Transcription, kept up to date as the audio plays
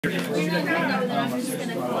Hold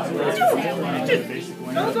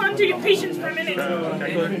on to your patience for a minute.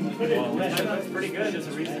 That's pretty good. There's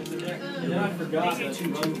a reason. I forgot that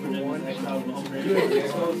 2 for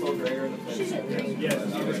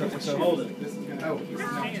 1. So hold it. Oh.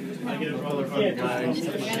 I get a brother from the guy.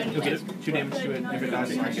 You'll get 2 damage to it. If it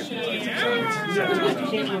dies, I get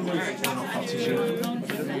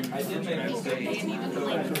I did make a mistake.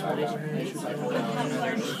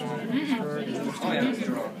 Oh, yeah.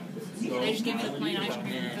 They just give me the plain ice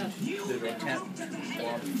cream. They tap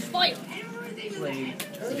Fight! play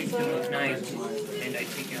victim of knives, and I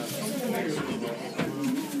take out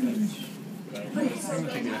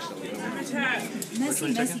Attack.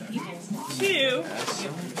 Messy people. 2.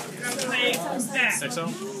 I'll play that. XL?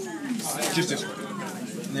 Just this one.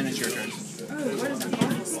 And then it's your turn. Oh, what is a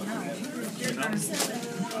bonus? No.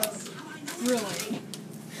 Really?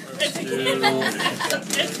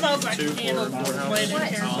 It smells like candles. What?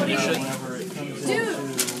 Dude!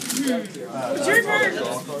 It's your turn.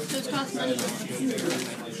 So it's cost money.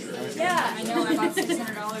 Yeah, I know. I bought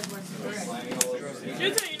 $600 worth of bread.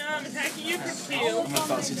 Just so you know, I'm attacking you for 2.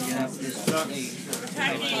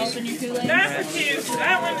 Attacking Open your Kool-Aid. that for 2. So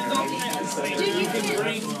that one is ultimate. Dude, you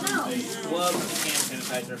can't. No. Glove and hand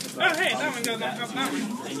sanitizer. Oh, hey, that one goes up that one.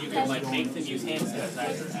 And you can like make them use hand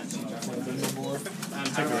sanitizer at the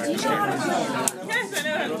Yes, I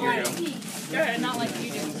know how to do it. Go ahead. Not like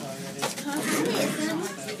you do.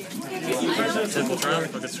 Simple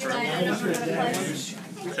turn. Look at scroll. Okay.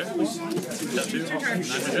 Step 2. 9 to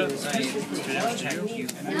jet. 2 damage to you.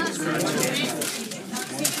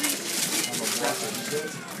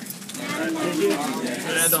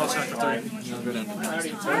 And I'll attack for 3. I'll go down to 9.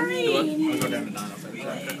 Sorry. I'll go down to 9. I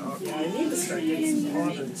need to start getting some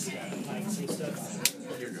orders. Here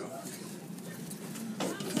you go.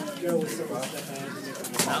 Go with some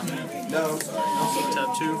No. Tap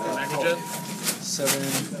 2 for Macrojet. 7.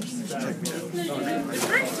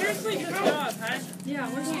 Seriously, you grow up, huh? Yeah,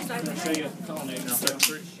 where's the diaper? Now tap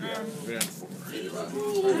 3. Go down to 4.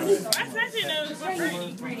 That's actually knows what's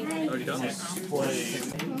right. Already done? A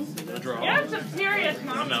draw. You have some serious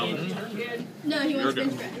mom Mountain. good. No, he You're wants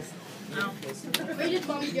good. french fries. No. We just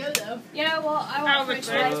want me to go, though. Yeah, well, I How want was french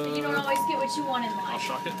it? fries, but you don't always get what you want in I'll life.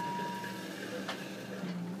 shock it.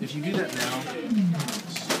 If you do that now,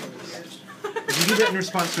 if you do that in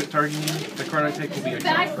response to it targeting you, the card I take will be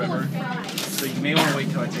exiled forever. So you may want to wait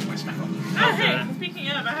till I take my spell. Oh, hey, speaking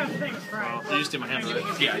of, I have a thing for Well, you just did my hand, right?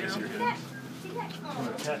 Yeah, I just did your hand.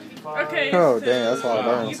 Okay. Oh, so dang, that's a lot of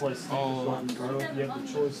burns. You have the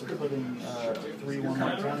choice of putting 3 1-1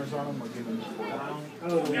 counters on them or giving them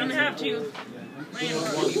 4. You only have 2.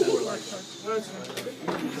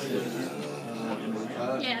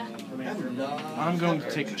 Yeah. I'm going to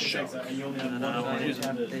take the shock. And I want to use it.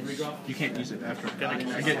 You can't use it after. I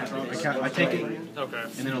take it, and Okay.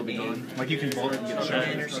 then it'll be gone. Like you can bolt and get a shock.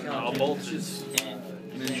 Okay. I'll bolt and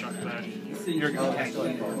then shock it back. You're good.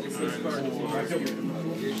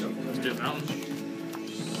 Let's do a mountain.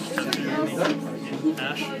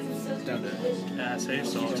 Ash. Down there. Save,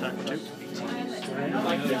 so I'll attack for 2.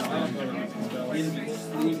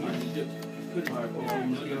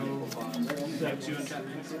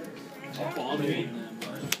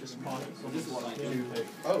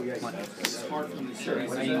 Oh, yeah.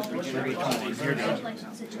 You're good.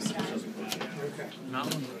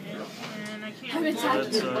 Mountain. And I I'm can't.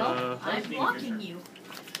 attacking you. That's, I'm blocking you.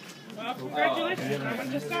 Well, congratulations. I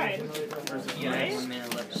just died. Yeah, I have 1 mana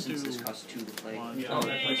left since this costs 2 to play.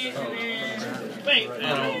 Wait.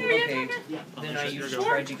 Okay, then I use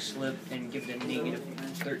Tragic Slip and give them negative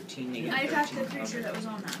 13, negative I attacked the 13 creature that was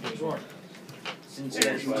on that. since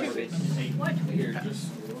it's morbid. What?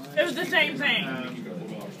 It was the same thing.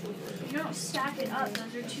 You don't stack it up.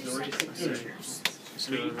 Those are 2 separate creatures.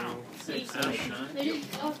 So, Ash. They didn't.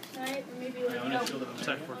 Oh, right. Maybe like no.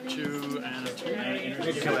 Attack for 2 and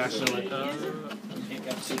 2. Kill Ash. Okay.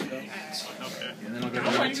 And then I'll go to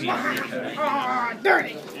 19. Oh, darn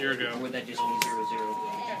it. Here we go. Or that just means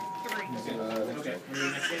 0/0. Okay.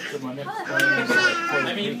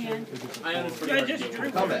 I just drew.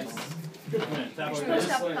 You're supposed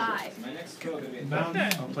to have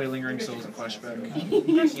 5. I'll play Lingering Souls and flashback.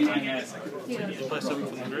 Play 7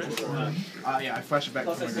 from the grave. Yeah, I flash it back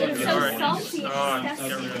from my It's grave. so Alright. salty. Oh, It's get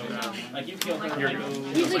disgusting. rid of that. Like you feel like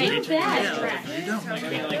He's like, you're bad.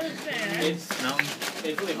 it's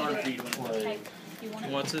really hard for you to win.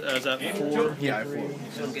 What's it? Is that 4? Yeah, I have 4.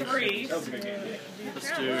 3. Let's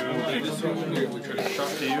do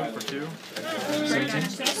shock to you for 2.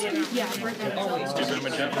 Yeah, we're good. Let's do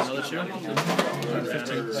damage up for another 2. And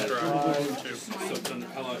strike 2. So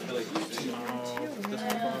this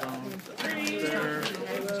bottom there.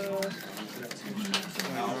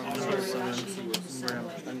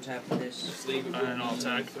 And I'll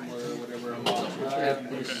attack.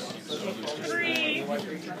 Three.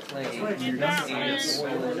 Play Get that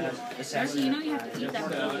one. assassin. You know you have to keep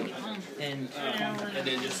that one. And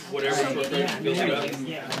then just whatever build it up.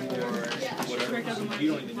 Rick doesn't want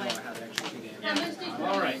to play.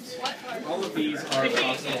 Alright. All of these are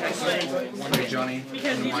Hey, Johnny.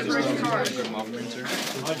 Because you these might are as well cards. go to Mob Rinser.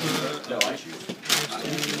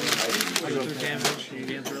 I go through damage. You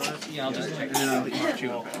get through that. yeah, I'll just check. And then I'll let you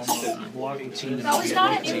Block 18. No, it's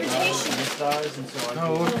not an invitation. This dies, and so I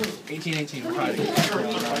Oh, 18, we're hiding.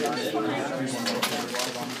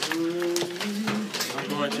 I'm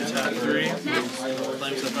going to attack 3.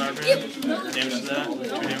 Flames the fire brand. Damage to that. 2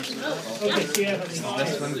 damage to that. Okay, so you have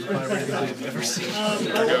That's one of the fire brands I've ever seen. I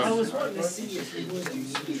was wanting to see if it was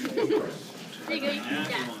There you go, you can do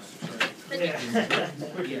that.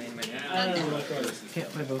 Can't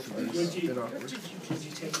play both of these. Bit awkward.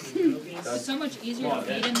 It's so much easier to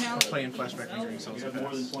feed him now. Playing flashback rendering cells are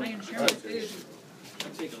fast. I can share my food.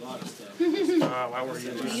 Why were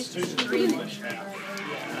you We used to stream it.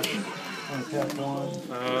 tap one.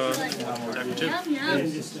 attack 2. Yum, yum.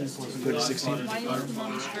 Go to 16. Why you left them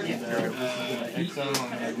on the stream? Exile,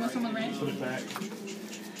 and Want some of the ranch? put it back.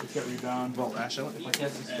 It's got rebound. Vault Ash Out. If I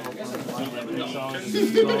cast this spell from exile, it exile it,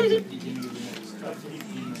 continue the next step.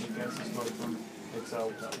 Even if you cast this spell from exile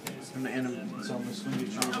without it. And So I'm going to swing it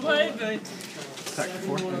through. What? But attack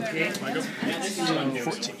for 4. Okay. 14.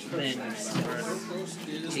 Then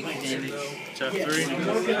take damage. Attack 3.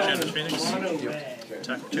 Chanter's Phoenix.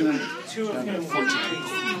 Attack 2. two of him. 14.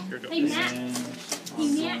 Here we go. Hey, Matt. Hey,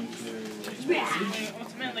 Matt.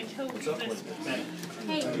 ultimately killed this.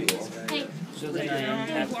 Hey. Hey. So then I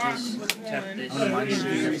tap this, On the minus 2,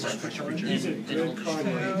 you have pressure creature. He's a good card.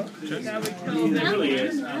 That would It kill them. really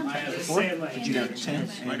is. I have a 4. sand like Put you down to 10.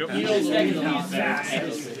 I go. you know he's fast.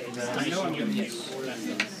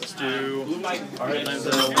 Let's do. Flames How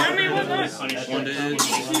many was that? 1 damage.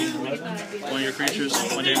 1 of your creatures.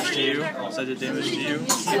 1 damage to you. So I did damage to you. The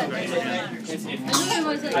other one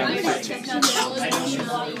was that I checked out the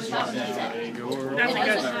That's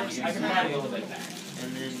good.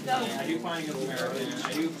 and then I do find it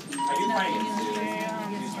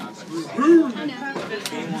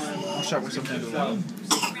I'll shot myself into the wall.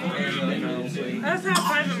 I just have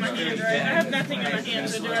 5 in my hand, right? I have nothing in my hand,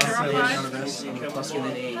 so do I draw None 5? of this. Plus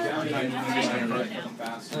 1.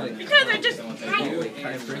 Because I just... I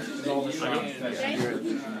have 3.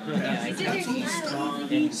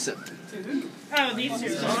 Sip. Oh, these two.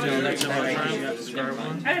 No, that's in my turn. Discard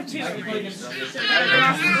 1. I have 2. So do I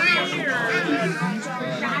draw 3 or...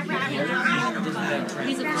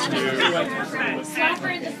 He's a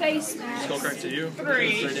slapper in the face, Matt. Skull crack to you.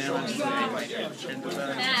 3. 3 damage. Into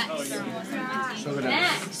that. Max. So go down.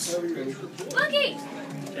 Max. Looky.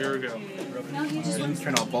 Here we go. No, he just wants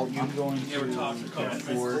Turn off Vault you. I'm going to tap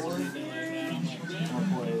 4.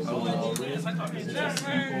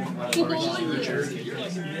 keep bowling. He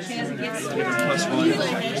doesn't get Plus 1.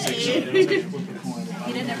 6. He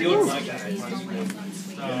didn't ever get these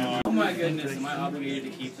Oh my goodness, am I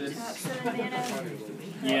obligated to keep this?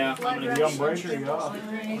 Yeah, I'm gonna You on break or you off?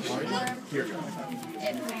 Here. It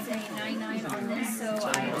was a 9/9 on this, so I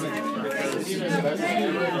attacked.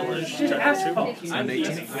 And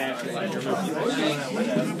 18.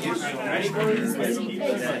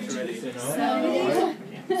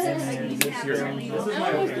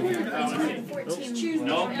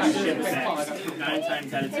 No, I should have said 9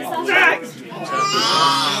 times out of 10.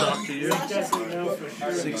 Shock to you.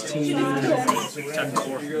 16. Attack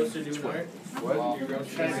 4.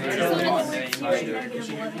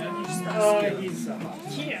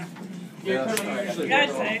 Yeah.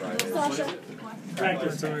 I'd say.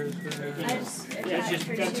 Practice. Yeah, Just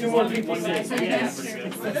got 2 more people saying yes. If it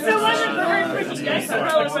wasn't for her freaking dice, I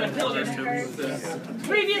probably would have killed her.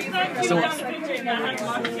 Previous night, she was down to 15 and I had to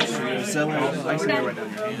lock it. Selling ice and right down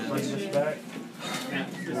your hand.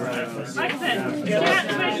 Like I said, if I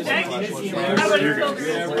hadn't finished deck, I would have killed her.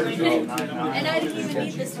 And I didn't even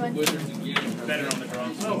need this one. Better on the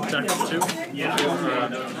draw. Attack 2. Yeah.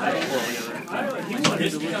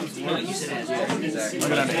 This becomes I go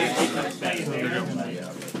down to 8.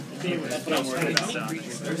 that's what I'm worried about.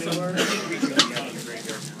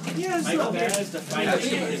 My goal there is to find a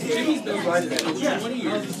Jimmy's been right at 20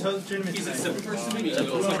 years. He's a simple person to me.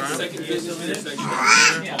 Second business section.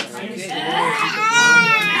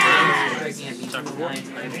 Attack 4.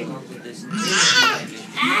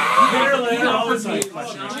 Barely always like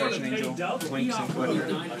Destruction Angel. Winks and foot.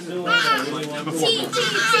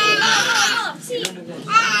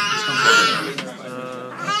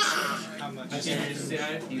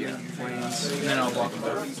 You have Planes, and then I'll block them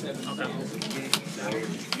both.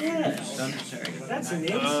 Done? Sorry. That's an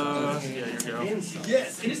Yeah, here you go.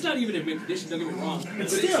 Yes, and it's not even in mint condition, don't get me wrong. But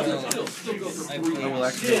still still go for 3. I will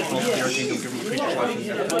activate all the Arcane, give me creature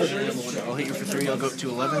flashes. I'll hit you for 3, I'll go up to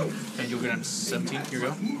 11, and you'll get on 17. Here you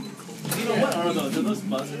go. You know what are those? Are those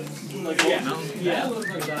buzzers? Like, yeah. No. Yeah, it looks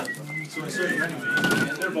like that. So it's certain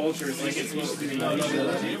anyway. They're vultures, like it's used to be. Oh,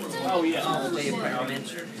 yeah. Oh, they apartment.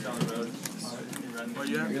 What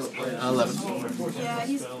you have? 11. Yeah,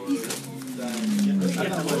 he's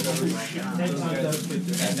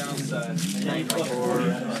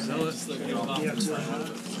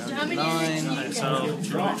how many 9. So,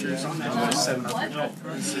 2 creatures. 7.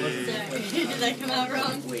 Let's see. did I come out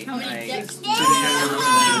wrong? Wait, How many decks? 2 days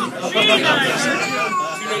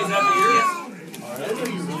after yours?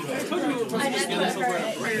 I had to have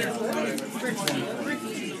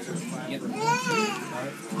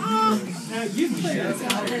Now, you've played this.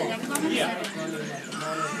 Yeah,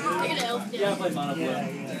 Yeah, I played mono blue.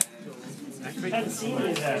 I haven't seen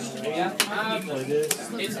it yet.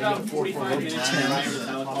 It's about 45 minutes. Oh,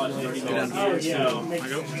 yeah. I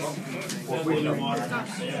go.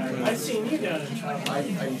 I've seen you down in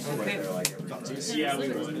Yeah, we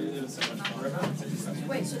would. It was so much fun.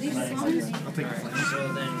 Wait, so these songs? I'll take the flames. So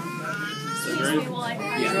then, Well,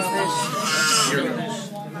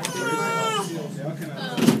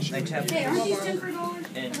 I tap hey, aren't these $10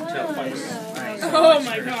 and tap twice. Oh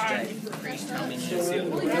my god. How many?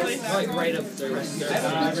 Right up there. I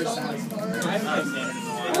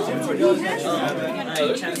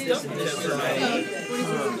tap this and this for my.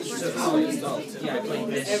 Yeah, I played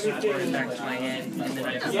this, brought it back to my hand, and then I.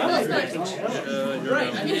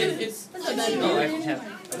 Right, I mean, it's. Oh, I can tap.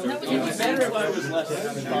 It would be better if I was less.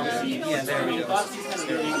 Yeah, there we go.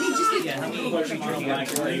 Yeah, how many creatures you got?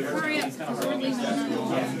 Hurry up.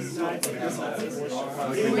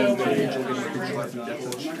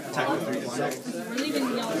 Attack with 3 flames. We're leaving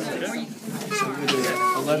the yellow zone. Where you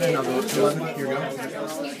 11, I'll go up to 11. Here you go.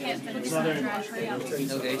 can't finish the trash. Hurry up. Okay,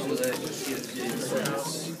 so that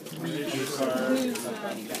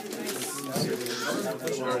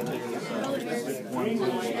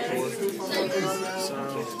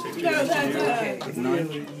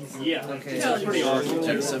Yeah. okay. That's pretty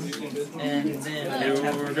awesome. And then I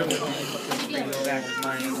tap bring it back with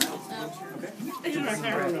my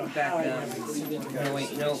back no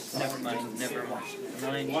wait, no, never mind.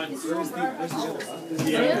 9.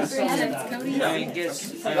 Yeah. I guess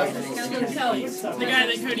The guy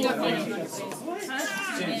that Cody got playing.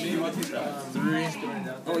 3.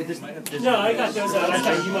 oh wait, this No, I got those out. I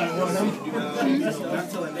thought you might want them.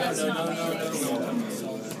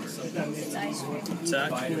 Attack.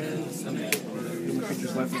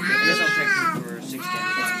 Creatures left. I guess I'll check you for 6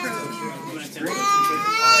 damage.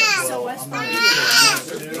 So West spot in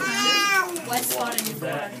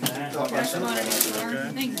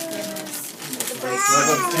Thank goodness. I'll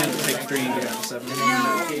go to 10, take 3, and get on 7. No,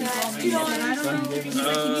 I don't know. Can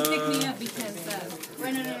you pick me up because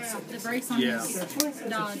the brakes on his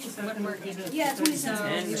Dodge wasn't working. Yeah, so he was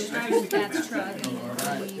driving Dad's truck and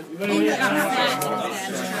he got fat in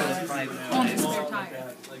his dad's truck on his spare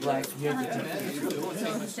tire. Black. So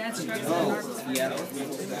his dad's truck was Yeah.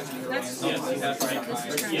 That's No,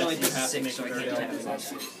 I did 6, so I can't tap it.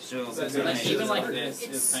 So Even like this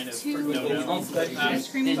is kind of. ice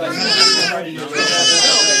cream. I'll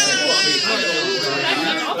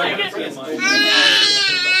take it.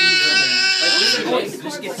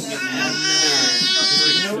 This gets you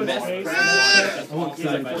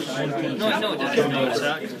No, no, it doesn't. No,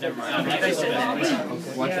 attack. Never mind. I said that.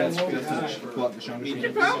 Watch that speed touch. Pull out the Shaman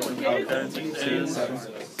Machine.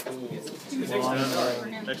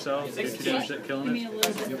 Exile. 2 damage, killing it.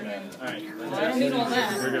 I don't need all that.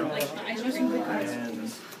 Here we go. Like, I just can quick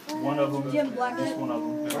one of them. Just one of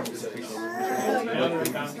them.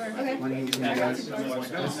 When you guys.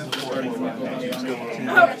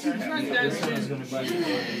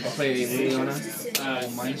 I'll play Leona.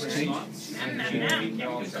 Minus 2.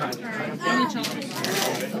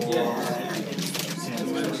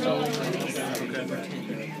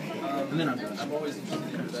 And then I'm done.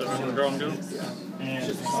 So I'm gonna draw and go.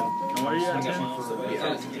 And Where are you at? 10?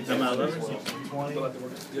 I'm at 11.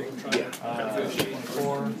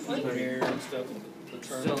 4.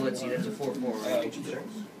 So let's see, that's a 4/4, right?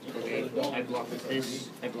 Okay, I blocked this.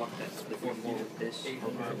 I blocked that. The 4/4 with this.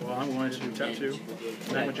 Well, I'm going to tap 2.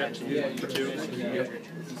 Damage to you for 2. And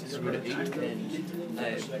I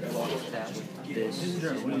blocked that with this.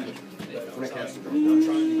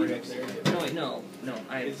 No, wait, no.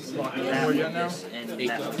 I blocked that with this and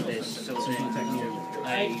that with this, so then I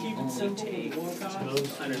only take.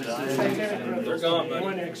 They're gone,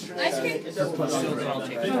 buddy. Ice cream? So then I'll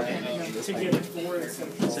take 5.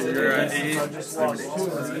 So you're at 8.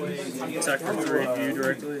 Attack for 3. Do you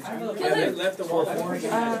directly? Left the wall.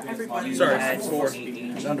 Sorry, Add 4.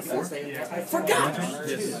 Down to 4?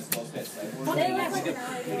 Yes. They look like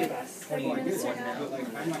 21 now.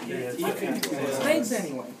 Spades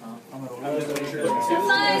anyway.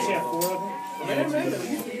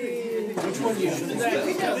 Which one do you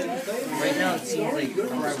Right now it seems like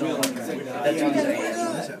I'm still that's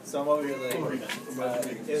what So I'm over here like,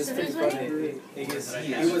 it was pretty funny. He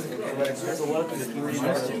wasn't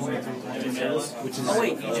oh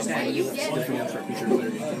wait, you just added you? Yeah,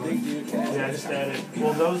 I just added.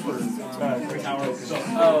 Well, those were towers.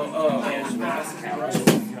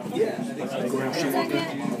 Yeah, I think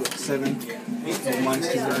so. 7. Mine's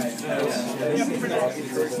 2.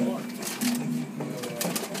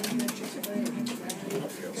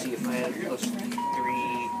 See if I had plus 3,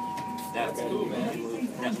 that will move.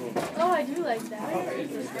 Oh, I do like that.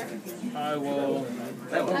 I will.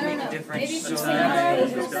 That will I don't make a know. difference. Maybe So just then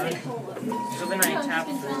So I tap.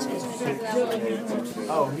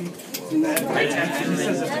 Oh, he. I tap He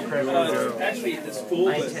says it's incredible. Actually, it's cool,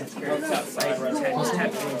 I but tap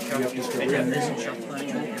this and shuffle. Are you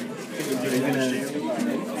gonna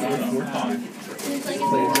It's like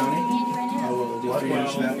play it's Johnny? handy right I now. will do 3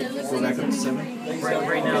 damage to that. Go back up to 7.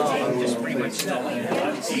 Right now, I'm just pretty much stalling.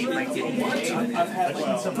 See if I get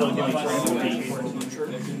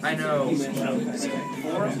I know.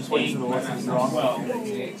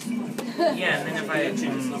 Yeah, and then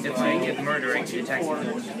if I get murder, I can attack you.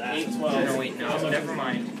 No, wait, no, never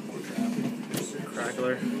mind.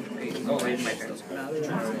 Crackler. Oh, wait, my turn.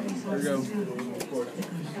 There we go.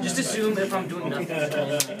 Just assume if I'm doing nothing in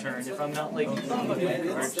my turn, if I'm not like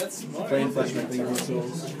Playing flashback, the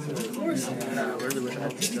souls. Where the red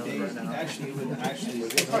hat is right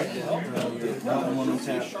now. Not one on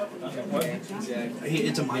tap.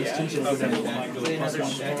 It's a minus 2, so it'll go down to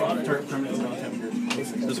 1. Turret permanently on tap.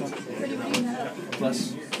 This one. Plus,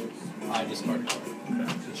 I discard a card.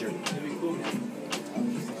 It's your.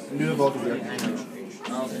 New evolve of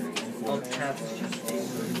I'll tap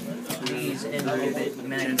these and give it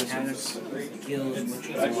magic skills, which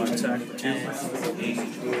is Attack for 2.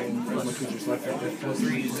 What creatures left right there?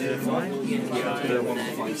 3 is it flying? They're one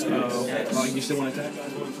with flying speed. Oh, you still want to attack?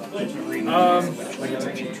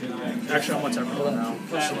 Actually, I'm on tap for now.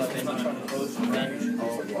 plus 11.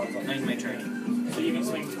 And my turn. So you can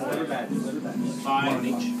swing 4. 5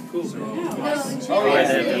 each. Cool. Oh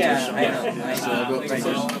yeah, I know. So I'll go take this. I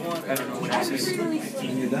don't know what else is.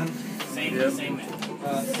 And you're done. Same. Kill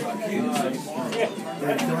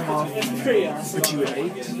him off. Put you at 8.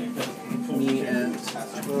 Me at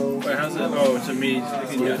 12. Wait, how's it? Oh, it's a me.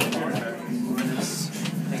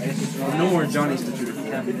 No more Johnny's to tutor for.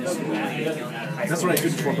 That's what I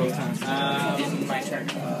did for both times. My turn.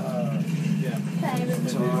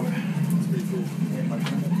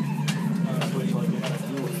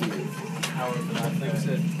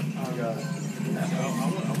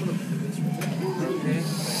 Okay,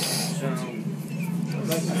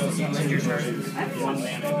 so your turn.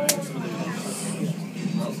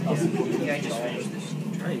 Yeah, I just finished this.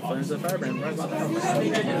 Hey, flames the firebrand right about that.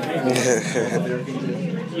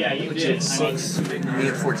 Yeah, you did. 6. Me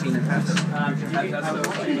at 14 and pass. I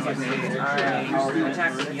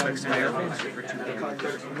attack with the young fireballs for 2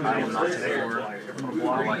 damage. I am not today. I'm going to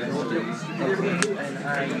block like this. Okay, and I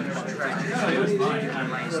try to use my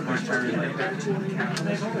smart turn.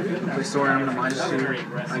 Play story, I'm going to -2.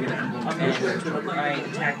 I get an emblem. I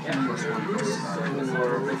attack him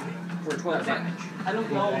for 12 damage.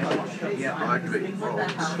 Yeah, I'll activate rolls.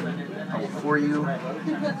 I will 4 you.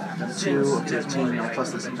 That's 2, up to 15, now plus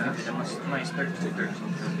this attack. Minus 13.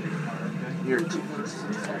 You're at 2.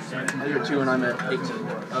 You're at 2 and I'm at 18.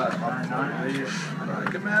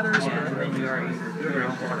 It matters. Yeah, and then you are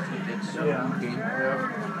forfeited, so. Game.